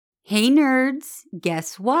Hey nerds,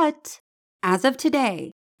 guess what? As of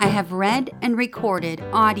today, I have read and recorded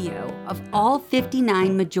audio of all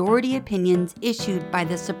 59 majority opinions issued by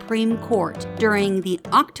the Supreme Court during the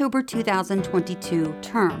October 2022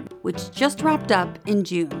 term, which just wrapped up in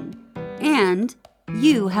June. And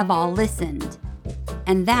you have all listened.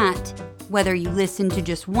 And that, whether you listen to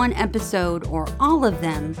just one episode or all of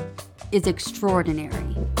them, is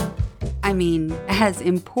extraordinary. I mean, as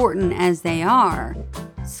important as they are,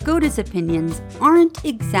 SCOTUS opinions aren't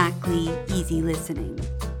exactly easy listening.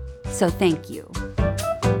 So thank you.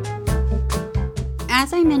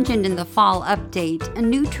 As I mentioned in the fall update, a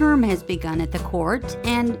new term has begun at the court,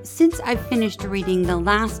 and since I've finished reading the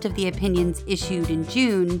last of the opinions issued in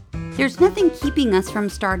June, there's nothing keeping us from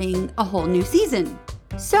starting a whole new season.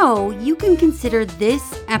 So you can consider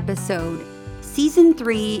this episode Season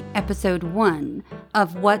 3, Episode 1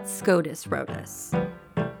 of What SCOTUS Wrote Us.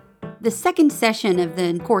 The second session of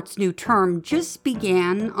the court's new term just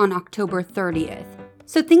began on October 30th,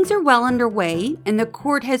 so things are well underway, and the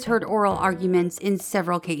court has heard oral arguments in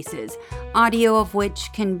several cases, audio of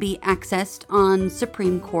which can be accessed on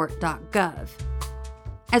supremecourt.gov.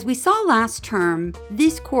 As we saw last term,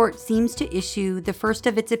 this court seems to issue the first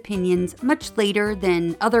of its opinions much later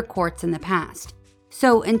than other courts in the past.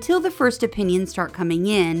 So until the first opinions start coming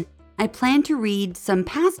in, I plan to read some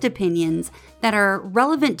past opinions that are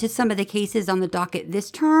relevant to some of the cases on the docket this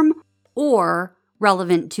term or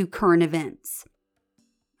relevant to current events.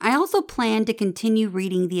 I also plan to continue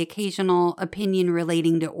reading the occasional opinion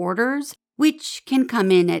relating to orders, which can come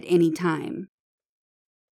in at any time.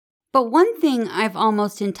 But one thing I've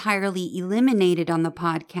almost entirely eliminated on the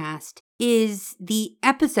podcast is the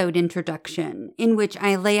episode introduction, in which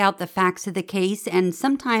I lay out the facts of the case and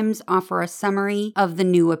sometimes offer a summary of the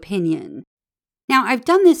new opinion. Now, I've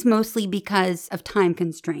done this mostly because of time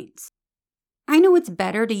constraints. I know it's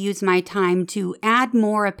better to use my time to add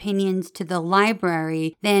more opinions to the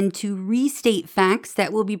library than to restate facts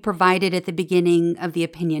that will be provided at the beginning of the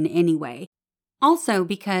opinion anyway. Also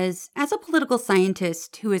because, as a political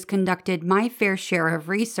scientist who has conducted my fair share of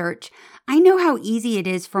research, I know how easy it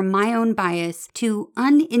is for my own bias to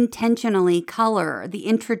unintentionally color the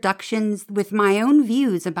introductions with my own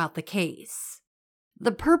views about the case.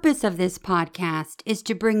 The purpose of this podcast is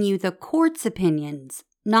to bring you the court's opinions,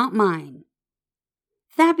 not mine.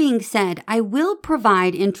 That being said, I will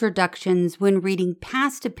provide introductions when reading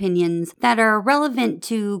past opinions that are relevant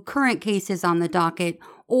to current cases on the docket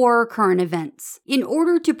or current events, in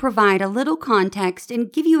order to provide a little context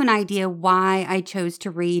and give you an idea why I chose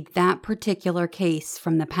to read that particular case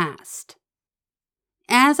from the past.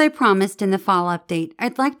 As I promised in the fall update,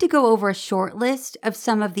 I'd like to go over a short list of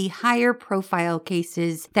some of the higher profile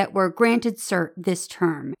cases that were granted cert this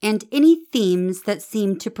term, and any themes that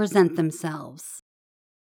seem to present themselves.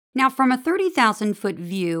 Now, from a 30,000-foot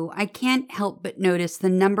view, I can't help but notice the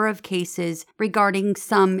number of cases regarding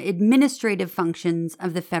some administrative functions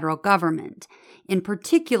of the federal government, in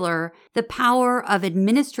particular, the power of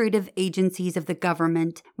administrative agencies of the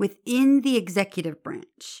government within the executive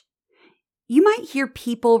branch. You might hear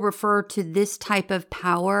people refer to this type of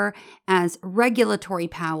power as regulatory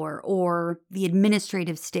power or the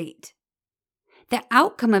administrative state. The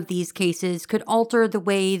outcome of these cases could alter the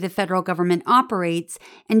way the federal government operates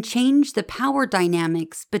and change the power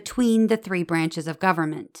dynamics between the three branches of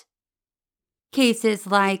government. Cases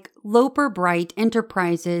like Loper Bright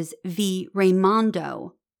Enterprises v.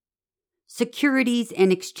 Raimondo, Securities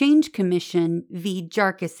and Exchange Commission v.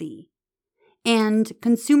 Jarkissi, and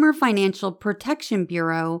Consumer Financial Protection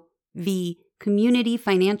Bureau v. Community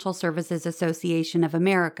Financial Services Association of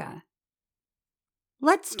America.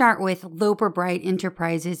 Let's start with Loper Bright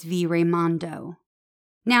Enterprises v. Raimondo.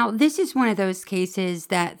 Now, this is one of those cases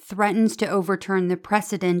that threatens to overturn the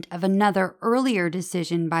precedent of another earlier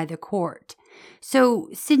decision by the court. So,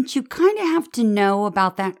 since you kind of have to know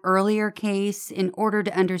about that earlier case in order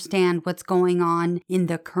to understand what's going on in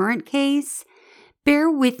the current case, bear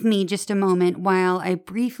with me just a moment while I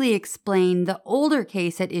briefly explain the older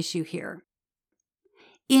case at issue here.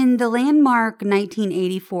 In the landmark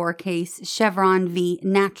 1984 case Chevron v.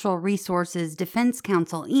 Natural Resources Defense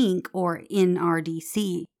Council, Inc., or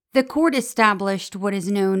NRDC, the court established what is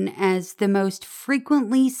known as the most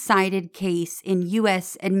frequently cited case in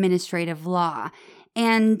U.S. administrative law,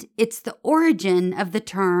 and it's the origin of the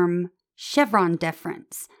term Chevron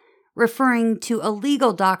deference, referring to a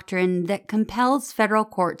legal doctrine that compels federal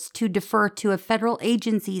courts to defer to a federal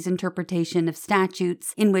agency's interpretation of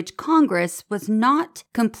statutes in which Congress was not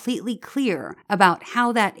completely clear about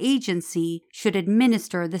how that agency should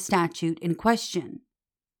administer the statute in question.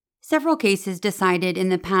 Several cases decided in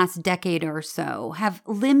the past decade or so have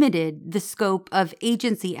limited the scope of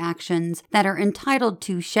agency actions that are entitled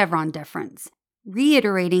to Chevron deference,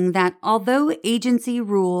 reiterating that although agency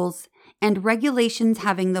rules and regulations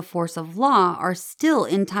having the force of law are still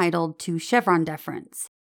entitled to Chevron deference,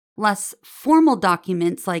 less formal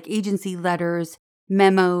documents like agency letters,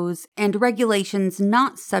 memos, and regulations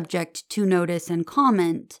not subject to notice and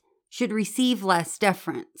comment should receive less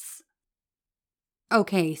deference.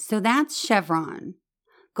 Okay, so that's Chevron.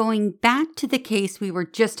 Going back to the case we were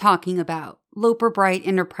just talking about, Loper Bright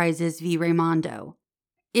Enterprises v. Raimondo.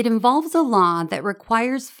 It involves a law that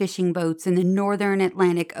requires fishing boats in the northern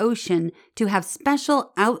Atlantic Ocean to have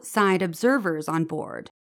special outside observers on board.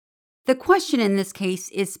 The question in this case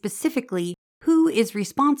is specifically who is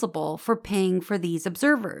responsible for paying for these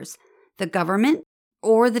observers, the government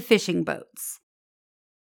or the fishing boats.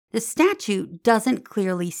 The statute doesn't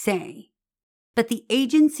clearly say, but the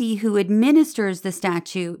agency who administers the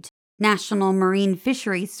statute, National Marine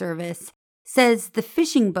Fisheries Service, says the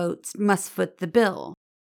fishing boats must foot the bill.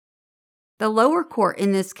 The lower court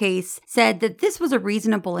in this case said that this was a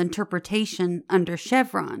reasonable interpretation under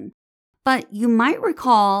Chevron, but you might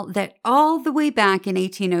recall that all the way back in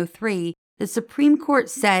 1803, the Supreme Court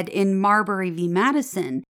said in Marbury v.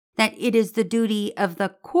 Madison that it is the duty of the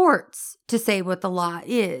courts to say what the law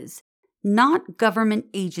is, not government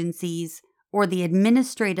agencies or the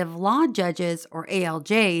administrative law judges or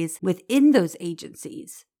ALJs within those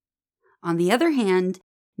agencies. On the other hand,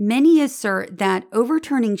 many assert that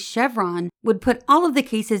overturning Chevron would put all of the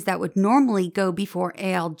cases that would normally go before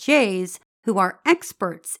ALJs, who are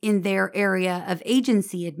experts in their area of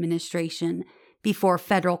agency administration, before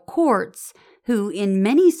federal courts, who in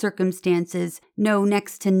many circumstances know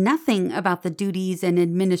next to nothing about the duties and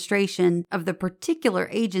administration of the particular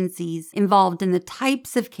agencies involved in the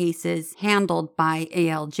types of cases handled by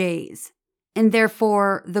ALJs. And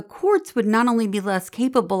therefore, the courts would not only be less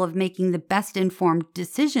capable of making the best informed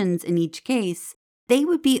decisions in each case, they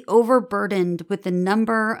would be overburdened with the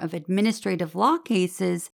number of administrative law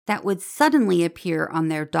cases that would suddenly appear on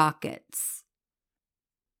their dockets.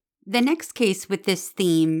 The next case with this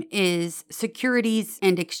theme is Securities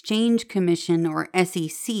and Exchange Commission, or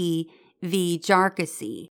SEC, v.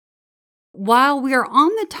 Jarkissi. While we are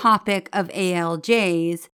on the topic of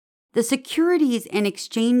ALJs, the Securities and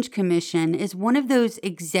Exchange Commission is one of those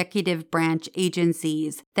executive branch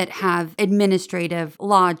agencies that have administrative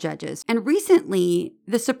law judges. And recently,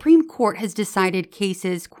 the Supreme Court has decided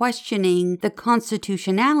cases questioning the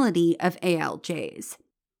constitutionality of ALJs.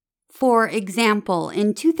 For example,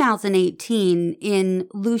 in 2018, in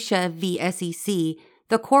Lucia v. SEC,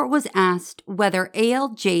 the court was asked whether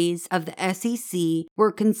ALJs of the SEC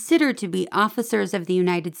were considered to be officers of the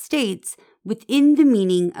United States within the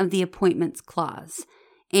meaning of the Appointments Clause,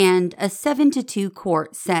 and a 7-2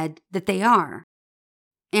 court said that they are.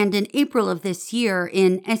 And in April of this year,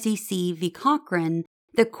 in SEC v. Cochran,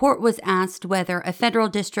 the court was asked whether a federal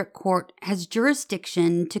district court has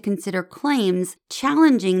jurisdiction to consider claims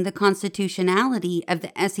challenging the constitutionality of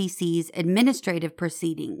the SEC's administrative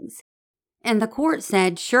proceedings. And the court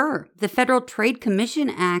said, sure, the Federal Trade Commission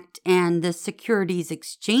Act and the Securities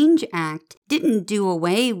Exchange Act didn't do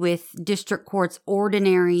away with district court's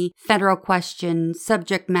ordinary federal question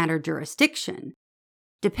subject matter jurisdiction.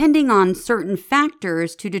 Depending on certain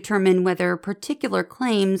factors to determine whether particular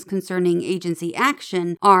claims concerning agency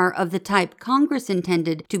action are of the type Congress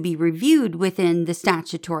intended to be reviewed within the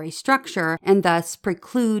statutory structure and thus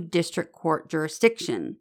preclude district court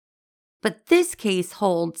jurisdiction. But this case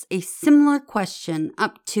holds a similar question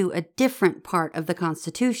up to a different part of the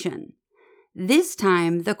Constitution. This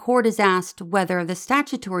time, the court is asked whether the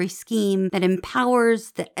statutory scheme that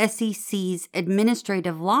empowers the SEC's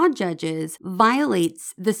administrative law judges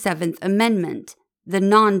violates the Seventh Amendment, the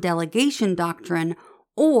non-delegation doctrine,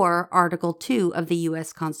 or Article 2 of the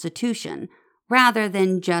U.S. Constitution, rather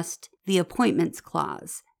than just the Appointments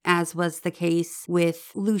Clause, as was the case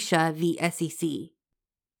with Lucia v. SEC.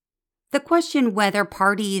 The question whether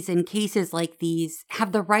parties in cases like these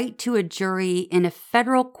have the right to a jury in a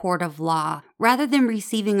federal court of law rather than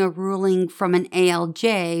receiving a ruling from an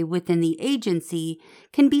ALJ within the agency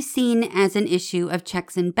can be seen as an issue of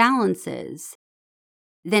checks and balances.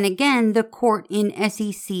 Then again, the court in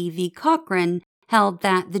SEC v. Cochran held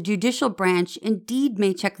that the judicial branch indeed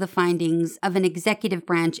may check the findings of an executive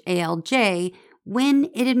branch ALJ when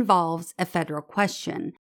it involves a federal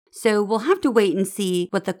question. So we'll have to wait and see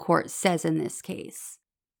what the court says in this case.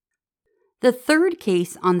 The third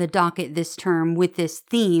case on the docket this term with this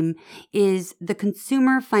theme is the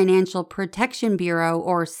Consumer Financial Protection Bureau,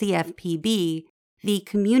 or CFPB, the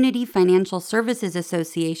Community Financial Services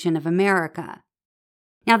Association of America.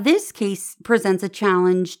 Now, this case presents a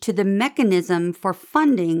challenge to the mechanism for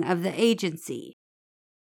funding of the agency.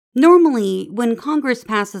 Normally, when Congress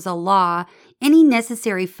passes a law, any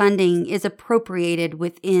necessary funding is appropriated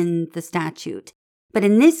within the statute. But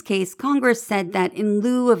in this case, Congress said that in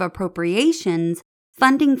lieu of appropriations,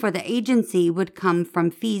 funding for the agency would come from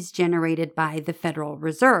fees generated by the Federal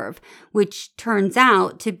Reserve, which turns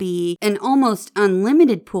out to be an almost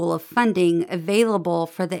unlimited pool of funding available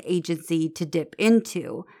for the agency to dip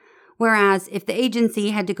into. Whereas if the agency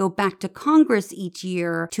had to go back to Congress each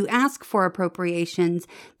year to ask for appropriations,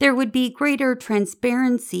 there would be greater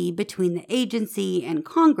transparency between the agency and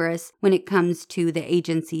Congress when it comes to the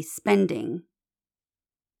agency's spending.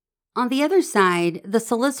 On the other side, the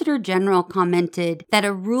Solicitor General commented that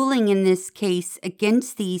a ruling in this case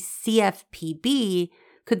against the CFPB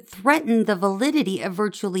could threaten the validity of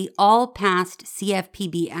virtually all past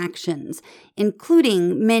CFPB actions,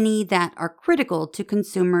 including many that are critical to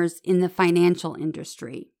consumers in the financial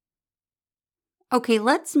industry. Okay,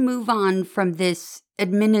 let's move on from this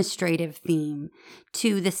administrative theme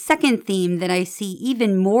to the second theme that I see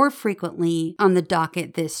even more frequently on the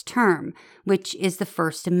docket this term, which is the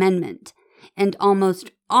First Amendment. And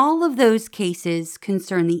almost all of those cases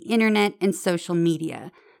concern the internet and social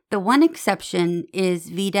media. The one exception is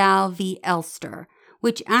Vidal v. Elster,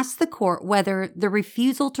 which asks the court whether the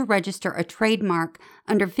refusal to register a trademark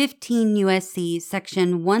under 15 U.S.C.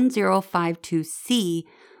 section 1052C,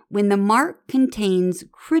 when the mark contains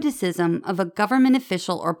criticism of a government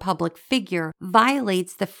official or public figure,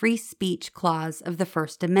 violates the free speech clause of the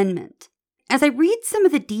First Amendment. As I read some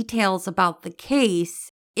of the details about the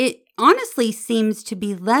case, it honestly seems to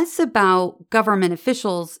be less about government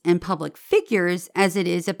officials and public figures as it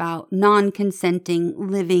is about non-consenting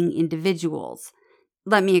living individuals.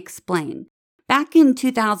 Let me explain. Back in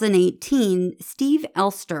 2018, Steve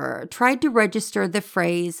Elster tried to register the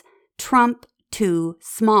phrase Trump too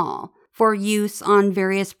small for use on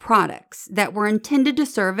various products that were intended to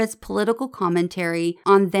serve as political commentary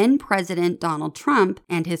on then-President Donald Trump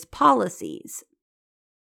and his policies.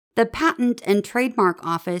 The Patent and Trademark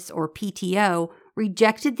Office, or PTO,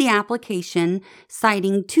 rejected the application,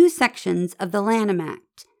 citing two sections of the Lanham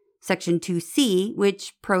Act. Section 2C,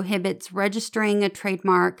 which prohibits registering a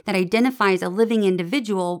trademark that identifies a living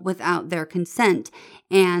individual without their consent,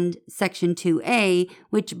 and Section 2A,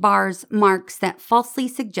 which bars marks that falsely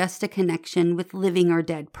suggest a connection with living or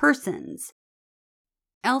dead persons.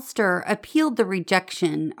 Elster appealed the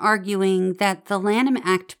rejection, arguing that the Lanham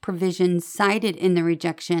Act provisions cited in the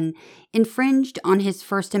rejection infringed on his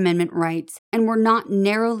First Amendment rights and were not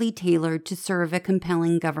narrowly tailored to serve a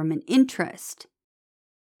compelling government interest.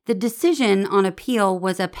 The decision on appeal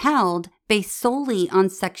was upheld based solely on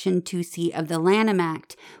Section 2C of the Lanham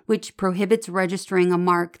Act, which prohibits registering a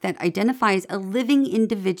mark that identifies a living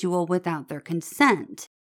individual without their consent.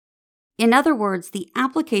 In other words, the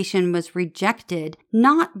application was rejected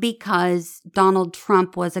not because Donald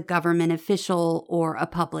Trump was a government official or a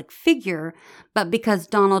public figure, but because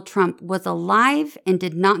Donald Trump was alive and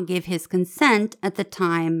did not give his consent at the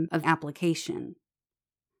time of application.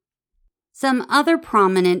 Some other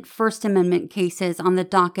prominent First Amendment cases on the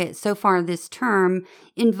docket so far this term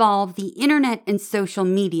involve the internet and social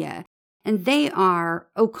media, and they are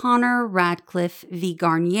O'Connor Radcliffe v.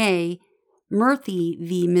 Garnier, Murthy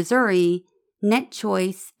v. Missouri,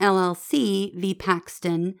 NetChoice LLC v.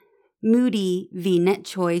 Paxton, Moody v.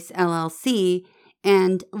 NetChoice LLC,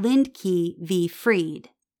 and Lindkey v. Freed.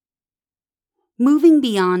 Moving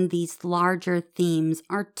beyond these larger themes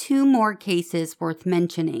are two more cases worth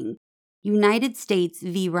mentioning: United States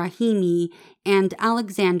v. Rahimi and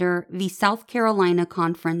Alexander v. South Carolina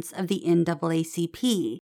Conference of the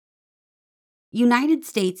NAACP. United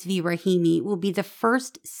States v. Rahimi will be the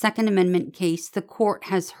first Second Amendment case the court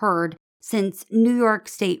has heard since New York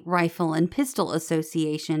State Rifle and Pistol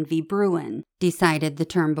Association v. Bruin decided the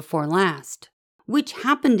term before last, which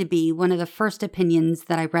happened to be one of the first opinions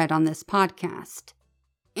that I read on this podcast.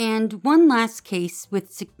 And one last case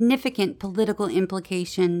with significant political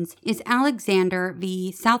implications is Alexander v.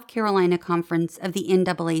 South Carolina Conference of the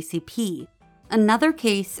NAACP, another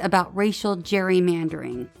case about racial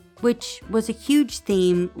gerrymandering, which was a huge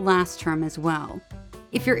theme last term as well.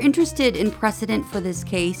 If you're interested in precedent for this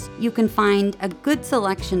case, you can find a good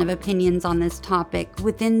selection of opinions on this topic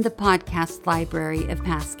within the podcast library of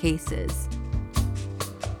past cases.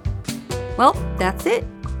 Well, that's it.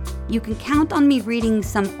 You can count on me reading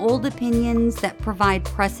some old opinions that provide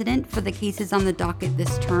precedent for the cases on the docket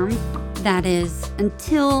this term. That is,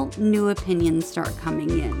 until new opinions start coming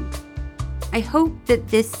in. I hope that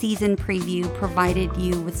this season preview provided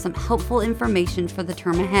you with some helpful information for the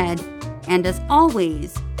term ahead. And as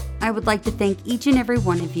always, I would like to thank each and every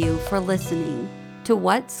one of you for listening to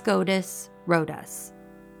What SCOTUS Wrote Us.